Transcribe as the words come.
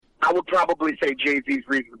I would probably say Jay-Z's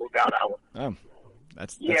Reasonable Doubt album. Oh,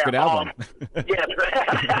 that's a good album.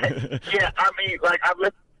 Yeah, I mean, like, I've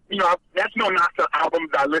listened, that's no knock to albums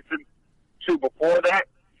I listened to before that,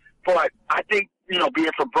 but I think,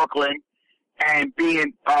 being from Brooklyn and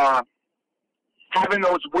being, having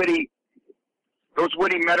those witty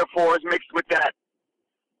metaphors mixed with that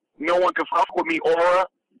no one can fuck with me aura,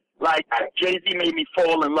 like, Jay-Z made me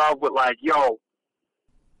fall in love with, like,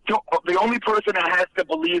 the only person that has to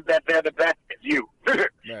believe that they're the best is you.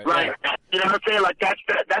 Right, like, yeah. you know what I'm saying? Like,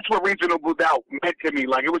 that's what Reasonable Doubt meant to me.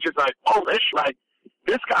 Like, it was just like, oh,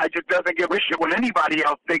 this guy just doesn't give a shit what anybody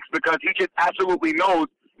else thinks because he just absolutely knows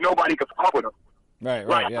nobody can fuck with him. Right,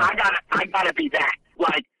 like, yeah. I gotta be that.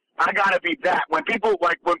 Like, I gotta be that. When people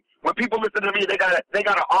when people listen to me, they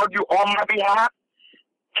gotta argue on my behalf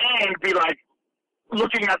and be like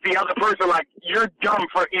looking at the other person like, you're dumb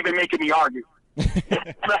for even making me argue. Yeah.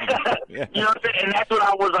 You know what I'm saying? And that's what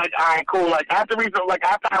I was like, all right, cool. Like, after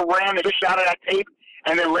I ran the shit out of that tape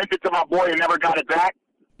and then lent it to my boy and never got it back,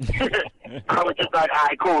 I was just like, all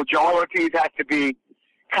right, cool. Joel Ortiz has to be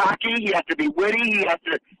cocky. He has to be witty.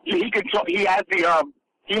 He can talk. He has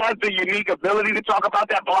the unique ability to talk about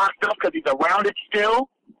that block stuff because he's around it still.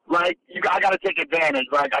 Like, I got to take advantage.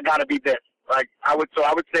 Like, I got to be this. Like, I would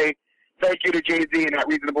say thank you to Jay-Z and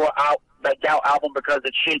that Doubt album because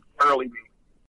it shaped early me.